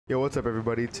Yo, what's up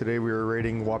everybody? Today we are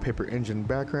rating Wallpaper Engine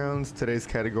backgrounds. Today's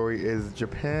category is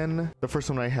Japan. The first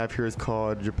one I have here is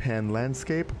called Japan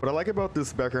Landscape. What I like about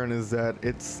this background is that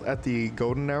it's at the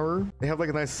golden hour. They have like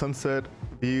a nice sunset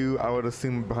view, I would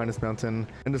assume, behind this mountain.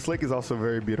 And this lake is also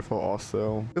very beautiful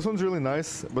also. This one's really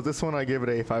nice, but this one I gave it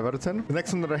a 5 out of 10. The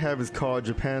next one that I have is called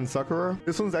Japan Sakura.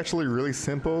 This one's actually really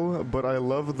simple, but I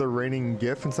love the raining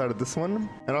gif inside of this one.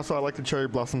 And also I like the cherry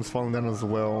blossoms falling down as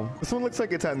well. This one looks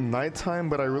like it's at nighttime,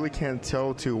 but I really can't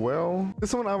tell too well.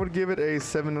 This one I would give it a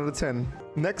 7 out of 10.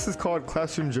 Next is called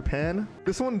Classroom Japan.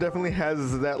 This one definitely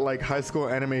has that like high school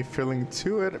anime feeling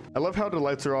to it. I love how the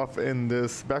lights are off in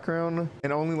this background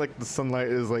and only like the sunlight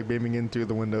is like beaming in through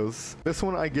the windows. This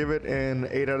one I give it an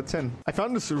 8 out of 10. I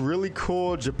found this really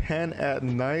cool Japan at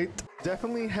night.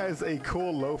 Definitely has a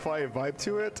cool lo-fi vibe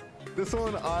to it. This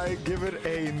one I give it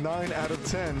a 9 out of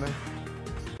 10.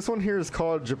 This one here is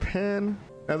called Japan.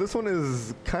 Now this one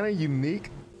is kind of unique.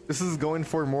 This is going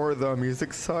for more of the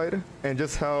music side and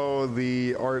just how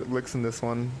the art looks in this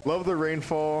one. Love the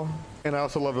rainfall, and I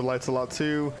also love the lights a lot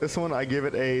too. This one I give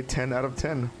it a 10 out of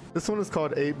 10. This one is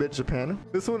called 8-Bit Japan.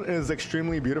 This one is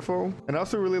extremely beautiful, and I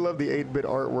also really love the 8-bit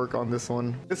artwork on this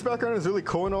one. This background is really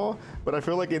cool and all, but I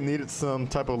feel like it needed some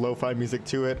type of lo-fi music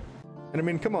to it. And I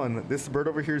mean, come on, this bird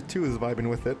over here too is vibing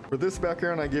with it. For this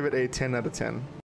background, I give it a 10 out of 10.